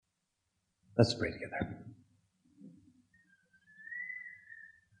Let's pray together.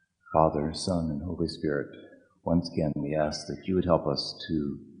 Father, Son, and Holy Spirit, once again we ask that you would help us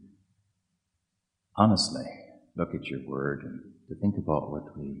to honestly look at your word and to think about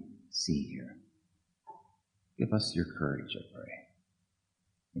what we see here. Give us your courage, I pray.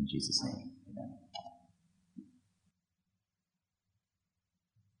 In Jesus' name, amen.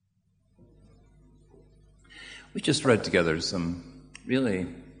 We just read together some really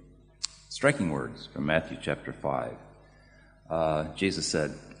striking words from Matthew chapter 5. Jesus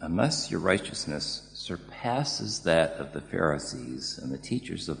said, "Unless your righteousness surpasses that of the Pharisees and the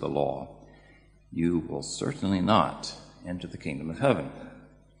teachers of the law, you will certainly not enter the kingdom of heaven."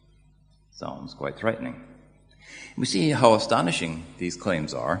 Sounds quite threatening. We see how astonishing these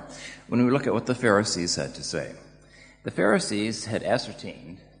claims are when we look at what the Pharisees had to say. The Pharisees had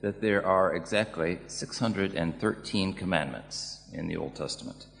ascertained that there are exactly 613 commandments in the Old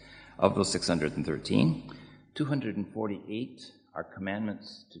Testament. Of those 613, 248 are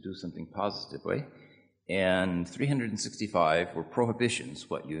commandments to do something positively, and 365 were prohibitions,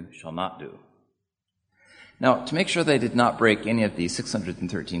 what you shall not do. Now, to make sure they did not break any of these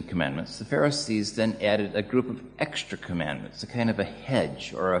 613 commandments, the Pharisees then added a group of extra commandments, a kind of a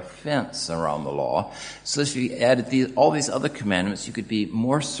hedge or a fence around the law, so if you added all these other commandments, you could be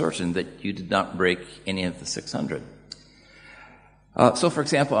more certain that you did not break any of the 600. So, for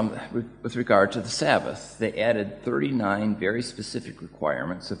example, with regard to the Sabbath, they added 39 very specific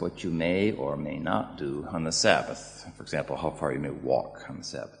requirements of what you may or may not do on the Sabbath. For example, how far you may walk on the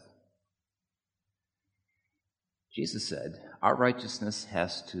Sabbath. Jesus said, our righteousness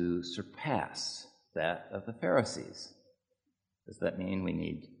has to surpass that of the Pharisees. Does that mean we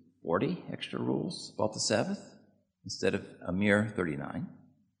need 40 extra rules about the Sabbath instead of a mere 39?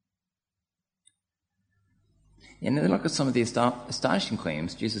 And then look at some of the astonishing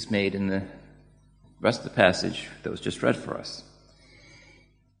claims Jesus made in the rest of the passage that was just read for us.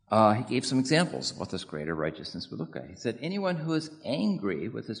 He gave some examples of what this greater righteousness would look like. He said, anyone who is angry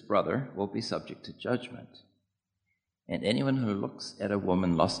with his brother will be subject to judgment. And anyone who looks at a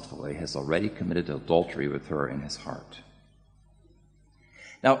woman lustfully has already committed adultery with her in his heart.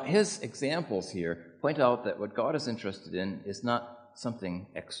 Now, his examples here point out that what God is interested in is not something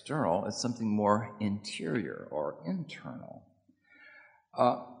external, it's something more interior or internal.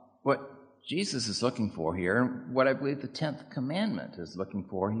 What Jesus is looking for here, and what I believe the 10th commandment is looking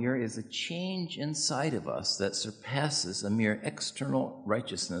for here, is a change inside of us that surpasses a mere external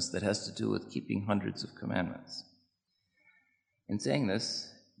righteousness that has to do with keeping hundreds of commandments. In saying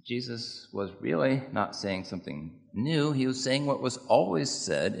this, Jesus was really not saying something new. He was saying what was always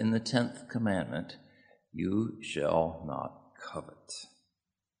said in the 10th commandment, you shall not covet.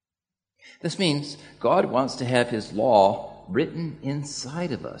 This means God wants to have his law written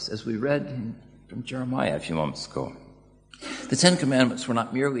inside of us, as we read from Jeremiah a few moments ago. The 10 Commandments were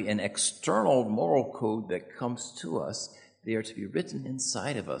not merely an external moral code that comes to us. They are to be written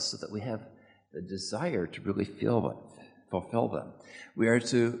inside of us so that we have the desire to really fulfill them. We are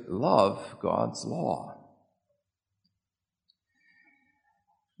to love God's law.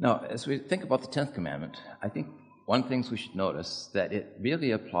 Now, as we think about the 10th commandment, I think one thing we should notice that it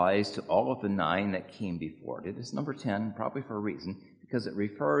really applies to all of the 9 that came before it. It is number 10, probably for a reason, because it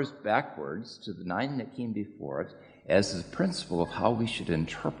refers backwards to the 9 that came before it as a principle of how we should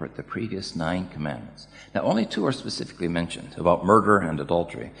interpret the previous 9 commandments. Now, only 2 are specifically mentioned, about murder and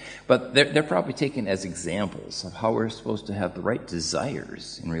adultery, but they're probably taken as examples of how we're supposed to have the right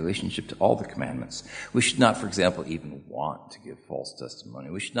desires in relationship to all the commandments. We should not, for example, even want to give false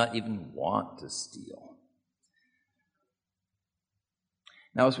testimony. We should not even want to steal.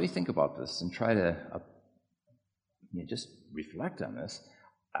 Now, as we think about this and try to just reflect on this,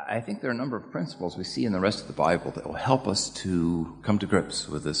 I think there are a number of principles we see in the rest of the Bible that will help us to come to grips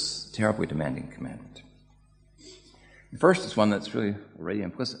with this terribly demanding commandment. The first is one that's really already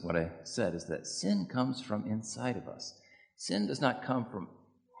implicit in what I said, is that sin comes from inside of us. Sin does not come from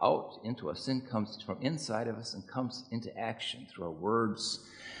out into us. Sin comes from inside of us and comes into action through our words,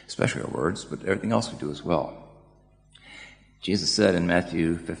 especially our words, but everything else we do as well. Jesus said in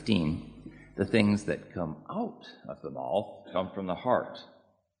Matthew 15, the things that come out of the mouth come from the heart.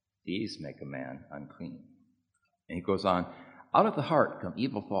 These make a man unclean. And he goes on, out of the heart come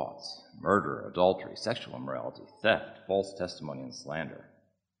evil thoughts, murder, adultery, sexual immorality, theft, false testimony, and slander.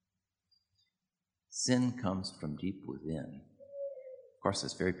 Sin comes from deep within. Of course,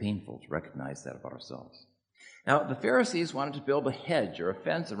 it's very painful to recognize that about ourselves. Now, the Pharisees wanted to build a hedge or a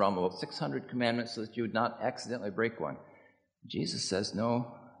fence around the 600 commandments so that you would not accidentally break one. Jesus says,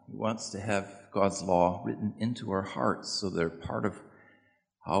 no, he wants to have God's law written into our hearts so they're part of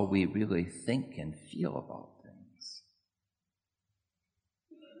how we really think and feel about things.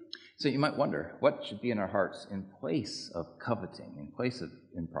 So you might wonder, what should be in our hearts in place of coveting, in place of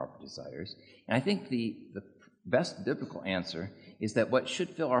improper desires? And I think the best biblical answer is that what should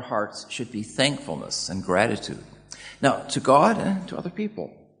fill our hearts should be thankfulness and gratitude. Now, to God and to other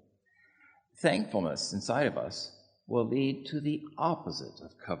people. Thankfulness inside of us will lead to the opposite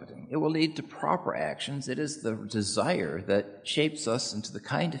of coveting. It will lead to proper actions. It is the desire that shapes us into the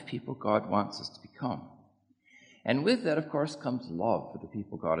kind of people God wants us to become. And with that, of course, comes love for the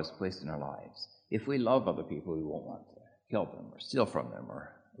people God has placed in our lives. If we love other people, we won't want to kill them or steal from them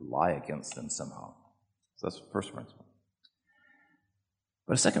or lie against them somehow. So that's the first principle.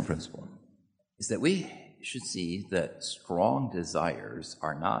 But a second principle is that we should see that strong desires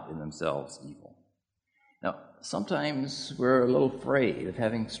are not in themselves evil. Now, sometimes we're a little afraid of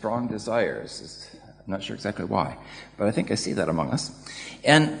having strong desires. I'm not sure exactly why, but I think I see that among us.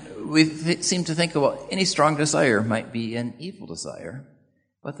 And we seem to think, well, any strong desire might be an evil desire,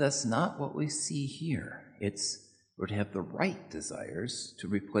 but that's not what we see here. We're to have the right desires to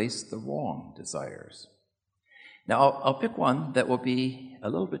replace the wrong desires. Now, I'll pick one that will be a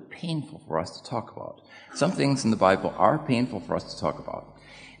little bit painful for us to talk about. Some things in the Bible are painful for us to talk about.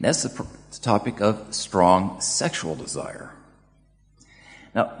 And that's the topic of strong sexual desire.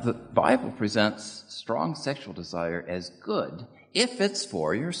 Now, the Bible presents strong sexual desire as good if it's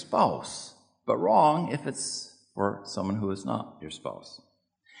for your spouse, but wrong if it's for someone who is not your spouse.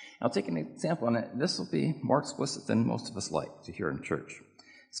 I'll take an example, and this will be more explicit than most of us like to hear in church.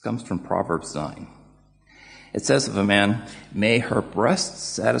 This comes from Proverbs 9. It says of a man, "May her breasts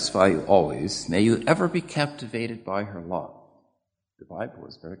satisfy you always. May you ever be captivated by her love." The Bible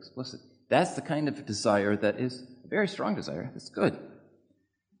is very explicit. That's the kind of desire that is a very strong desire. That's good.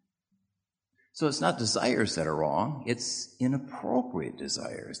 So it's not desires that are wrong. It's inappropriate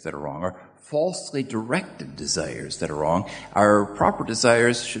desires that are wrong, or falsely directed desires that are wrong. Our proper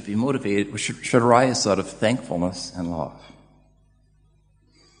desires should be motivated, should arise out of thankfulness and love.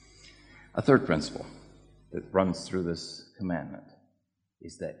 A third principle that runs through this commandment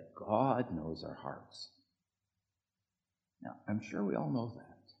is that God knows our hearts. Now, I'm sure we all know that.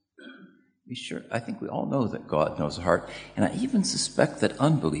 I think we all know that God knows our heart, and I even suspect that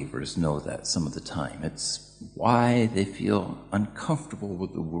unbelievers know that some of the time. It's why they feel uncomfortable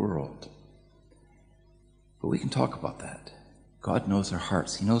with the world. But we can talk about that. God knows our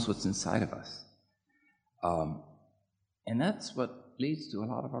hearts. He knows what's inside of us. And that's what leads to a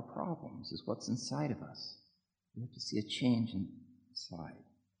lot of our problems, is what's inside of us. We have to see a change inside.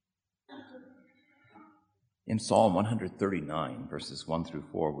 In Psalm 139, verses 1 through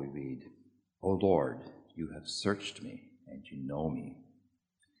 4, we read, "O Lord, you have searched me, and you know me.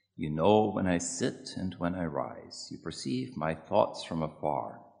 You know when I sit and when I rise. You perceive my thoughts from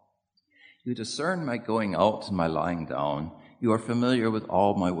afar. You discern my going out and my lying down. You are familiar with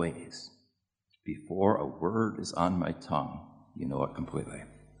all my ways. Before a word is on my tongue, you know it completely."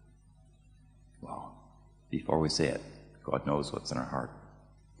 Well, before we say it, God knows what's in our heart.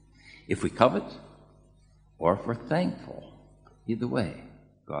 If we covet, or if we're thankful, either way,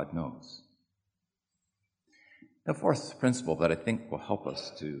 God knows. The fourth principle that I think will help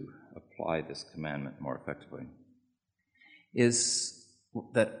us to apply this commandment more effectively is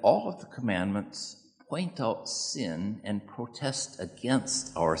that all of the commandments point out sin and protest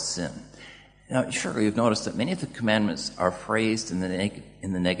against our sin. Now, surely you've noticed that many of the commandments are phrased in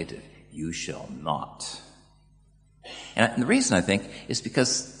the negative. You shall not. And the reason, I think, is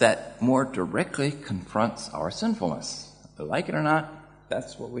because that more directly confronts our sinfulness. Like it or not,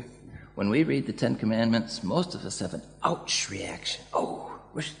 that's what when we read the Ten Commandments, most of us have an ouch reaction. Oh,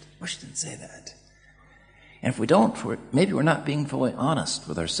 wish didn't say that. And if we don't, maybe we're not being fully honest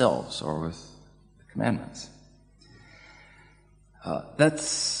with ourselves or with the commandments.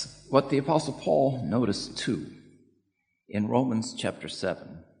 That's what the Apostle Paul noticed too. In Romans chapter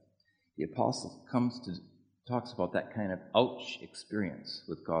 7, the Apostle talks about that kind of ouch experience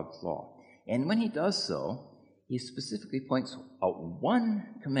with God's law. And when he does so, he specifically points out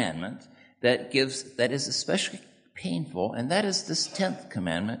one commandment that is especially painful, and that is this 10th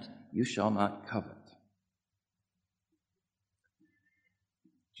commandment, you shall not covet.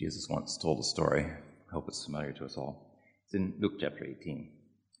 Jesus once told a story, I hope it's familiar to us all. It's in Luke chapter 18.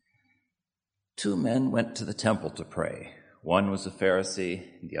 2 men went to the temple to pray. One was a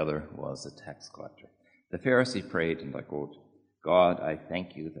Pharisee, and the other was a tax collector. The Pharisee prayed, and I quote, "God, I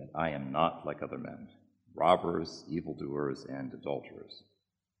thank you that I am not like other men, robbers, evildoers, and adulterers."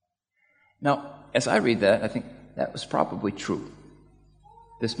 Now, as I read that, I think that was probably true.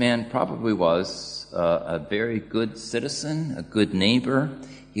 This man probably was a very good citizen, a good neighbor.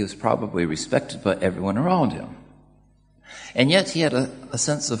 He was probably respected by everyone around him. And yet he had a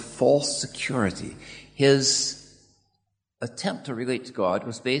sense of false security. His attempt to relate to God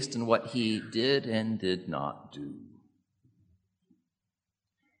was based on what he did and did not do.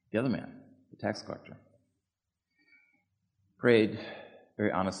 The other man, the tax collector, prayed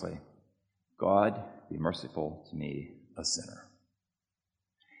very honestly, God, be merciful to me, a sinner.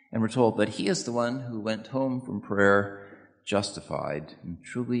 And we're told that he is the one who went home from prayer justified and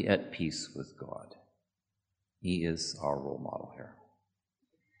truly at peace with God. He is our role model here.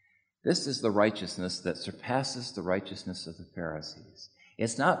 This is the righteousness that surpasses the righteousness of the Pharisees.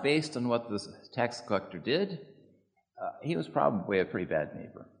 It's not based on what the tax collector did. He was probably a pretty bad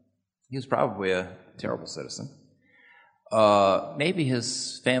neighbor. He was probably a terrible citizen. Maybe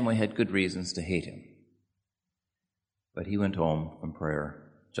his family had good reasons to hate him. But he went home from prayer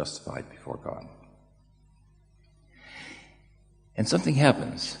justified before God. And something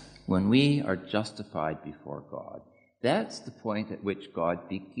happens when we are justified before God. That's the point at which God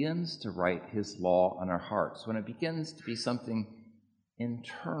begins to write his law on our hearts, when it begins to be something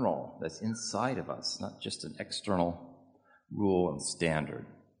internal that's inside of us, not just an external rule and standard.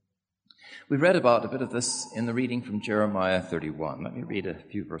 We read about a bit of this in the reading from Jeremiah 31. Let me read a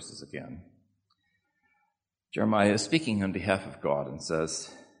few verses again. Jeremiah is speaking on behalf of God and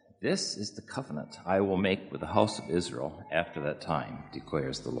says, "This is the covenant I will make with the house of Israel after that time,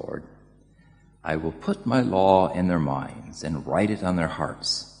 declares the Lord. I will put my law in their minds and write it on their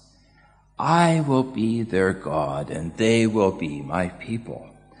hearts. I will be their God, and they will be my people.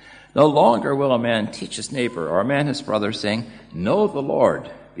 No longer will a man teach his neighbor or a man his brother, saying, 'Know the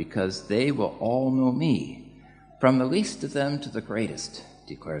Lord,' because they will all know me, from the least of them to the greatest,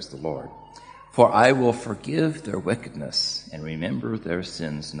 declares the Lord. For I will forgive their wickedness and remember their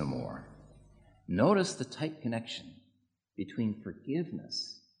sins no more." Notice the tight connection between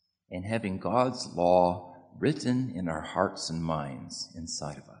forgiveness and having God's law written in our hearts and minds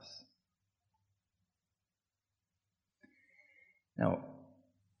inside of us. Now,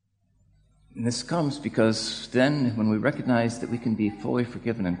 this comes because then when we recognize that we can be fully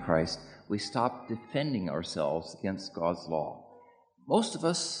forgiven in Christ, we stop defending ourselves against God's law. Most of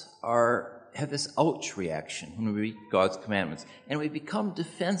us have this ouch reaction when we read God's commandments, and we become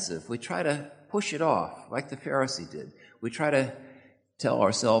defensive. We try to push it off, like the Pharisee did. We try to tell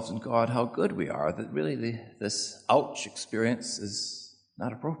ourselves and God how good we are, that really this ouch experience is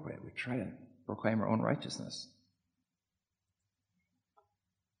not appropriate. We try to proclaim our own righteousness.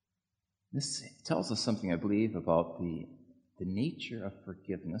 This tells us something, I believe, about the nature of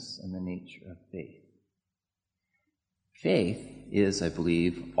forgiveness and the nature of faith. Faith is, I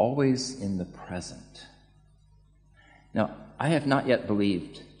believe, always in the present. Now, I have not yet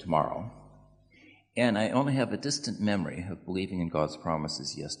believed tomorrow, and I only have a distant memory of believing in God's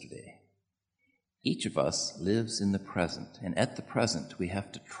promises yesterday. Each of us lives in the present, and at the present we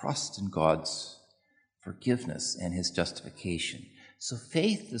have to trust in God's forgiveness and his justification. So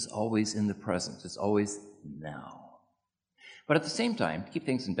faith is always in the present. It's always now. But at the same time, to keep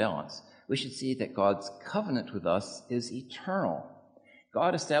things in balance, we should see that God's covenant with us is eternal.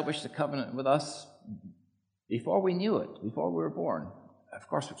 God established a covenant with us before we knew it, before we were born. Of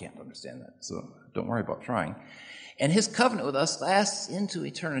course we can't understand that, so don't worry about trying. And his covenant with us lasts into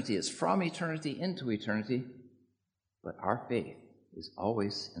eternity. It's from eternity into eternity. But our faith is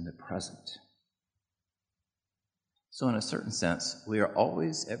always in the present. So in a certain sense, we are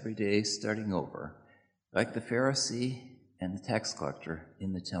always every day starting over, like the Pharisee and the tax collector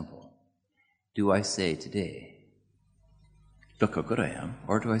in the temple. Do I say today, look how good I am,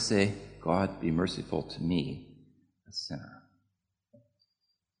 or do I say, God, be merciful to me, a sinner?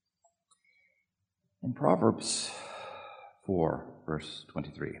 In Proverbs 4, verse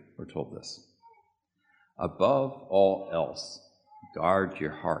 23, we're told this: above all else, guard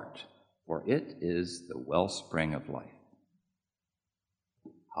your heart, for it is the wellspring of life.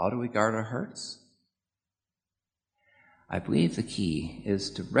 How do we guard our hearts? I believe the key is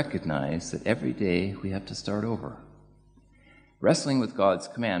to recognize that every day we have to start over. Wrestling with God's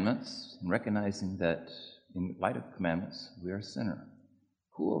commandments and recognizing that in light of commandments, we are a sinner.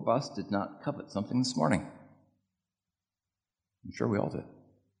 Who of us did not covet something this morning? I'm sure we all did.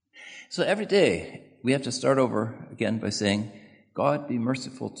 So every day we have to start over again by saying, God, be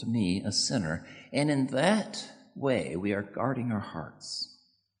merciful to me, a sinner. And in that way, we are guarding our hearts.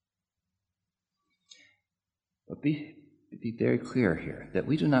 But be very clear here that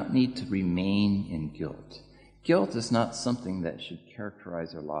we do not need to remain in guilt. Guilt is not something that should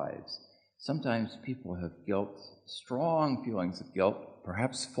characterize our lives. Sometimes people have guilt, strong feelings of guilt,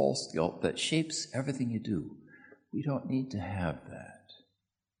 perhaps false guilt, that shapes everything you do. We don't need to have that.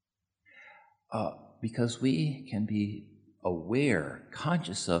 Because we can be aware,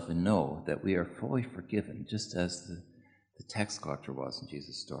 conscious of, and know that we are fully forgiven, just as the tax collector was in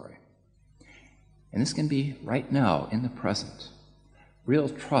Jesus' story. And this can be right now, in the present. Real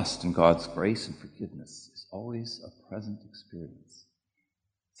trust in God's grace and forgiveness is always a present experience.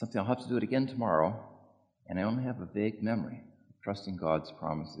 Something I'll have to do it again tomorrow, and I only have a vague memory of trusting God's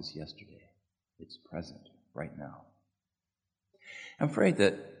promises yesterday. It's present right now. I'm afraid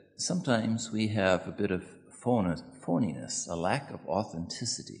that sometimes we have a bit of phoniness, a lack of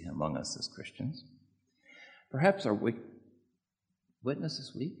authenticity among us as Christians. Perhaps our witness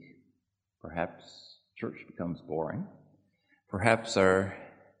is weak. Perhaps church becomes boring. Perhaps our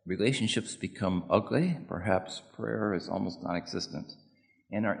relationships become ugly. Perhaps prayer is almost non-existent.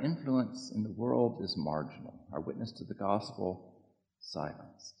 And our influence in the world is marginal. Our witness to the gospel,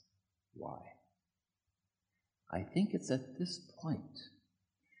 silenced. Why? I think it's at this point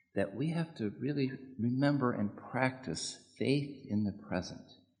that we have to really remember and practice faith in the present.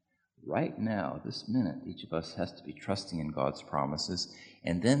 Right now, this minute, each of us has to be trusting in God's promises,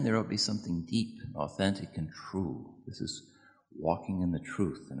 and then there will be something deep, authentic, and true. This is walking in the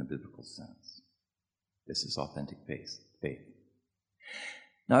truth in a biblical sense. This is authentic faith.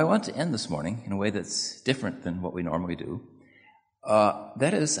 Now, I want to end this morning in a way that's different than what we normally do.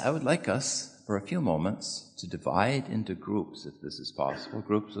 That is, I would like us, for a few moments, to divide into groups, if this is possible,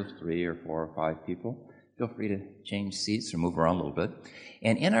 groups of 3 or 4 or 5 people. Feel free to change seats or move around a little bit.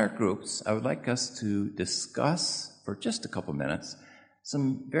 And in our groups, I would like us to discuss, for just a couple minutes,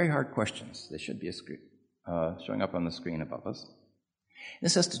 some very hard questions. They should be showing up on the screen above us.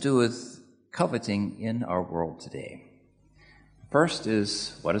 This has to do with coveting in our world today. First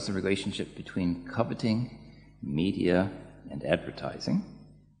is, what is the relationship between coveting, media, and advertising?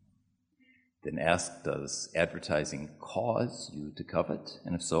 Then ask, does advertising cause you to covet?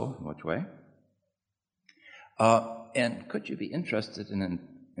 And if so, in which way? And could you be interested in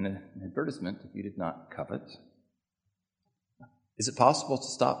an advertisement if you did not covet? Is it possible to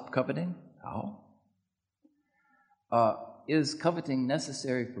stop coveting? How? Is coveting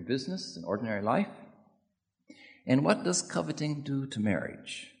necessary for business and ordinary life? And what does coveting do to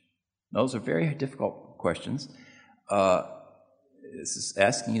marriage? Those are very difficult questions. This is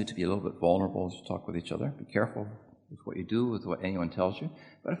asking you to be a little bit vulnerable as you talk with each other. Be careful with what you do, with what anyone tells you.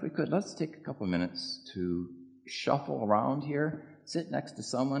 But if we could, let's take a couple of minutes to shuffle around here, sit next to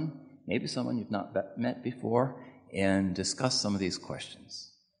someone, maybe someone you've not met before, and discuss some of these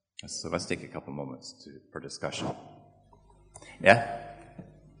questions. So let's take a couple moments for discussion. Yeah?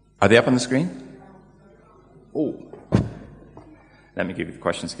 Are they up on the screen? Oh. Let me give you the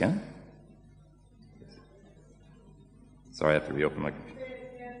questions again. Sorry, I have to reopen my computer.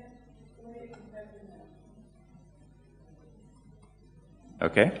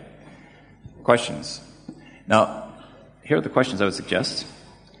 Okay. Questions. Now, here are the questions I would suggest.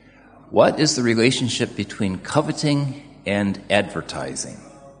 What is the relationship between coveting and advertising?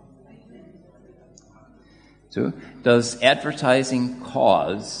 2, does advertising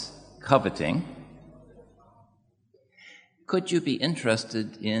cause coveting? Could you be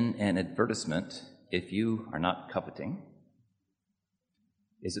interested in an advertisement if you are not coveting?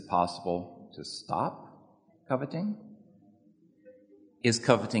 Is it possible to stop coveting? Is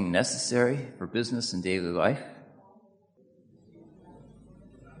coveting necessary for business and daily life?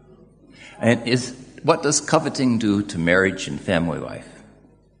 And what does coveting do to marriage and family life?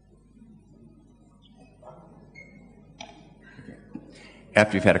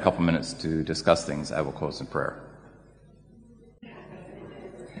 After you've had a couple minutes to discuss things, I will close in prayer.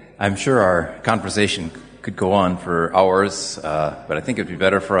 I'm sure our conversation could go on for hours, but I think it would be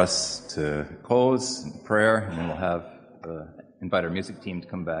better for us to close in prayer, and then we'll invite our music team to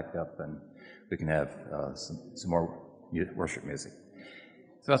come back up, and we can have some more worship music.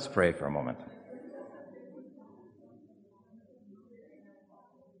 So let's pray for a moment.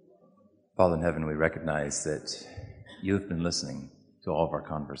 Father in heaven, we recognize that you have been listening to all of our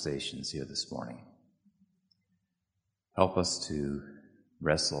conversations here this morning. Help us to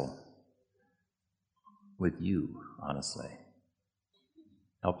wrestle with you, honestly.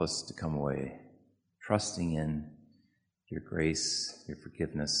 Help us to come away trusting in your grace, your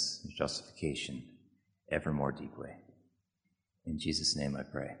forgiveness, your justification ever more deeply. In Jesus' name I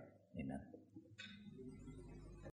pray. Amen.